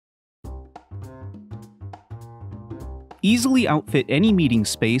Easily outfit any meeting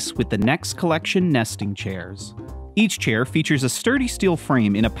space with the Nex Collection nesting chairs. Each chair features a sturdy steel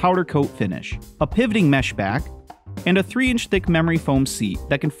frame in a powder coat finish, a pivoting mesh back, and a 3-inch thick memory foam seat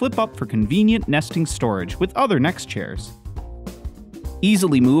that can flip up for convenient nesting storage with other Nex chairs.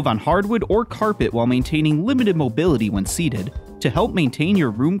 Easily move on hardwood or carpet while maintaining limited mobility when seated to help maintain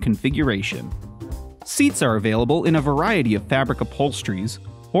your room configuration. Seats are available in a variety of fabric upholsteries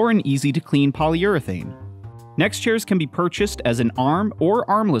or an easy-to-clean polyurethane. Nex chairs can be purchased as an arm or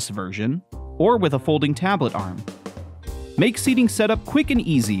armless version, or with a folding tablet arm. Make seating setup quick and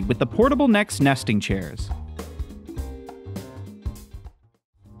easy with the portable Nex nesting chairs.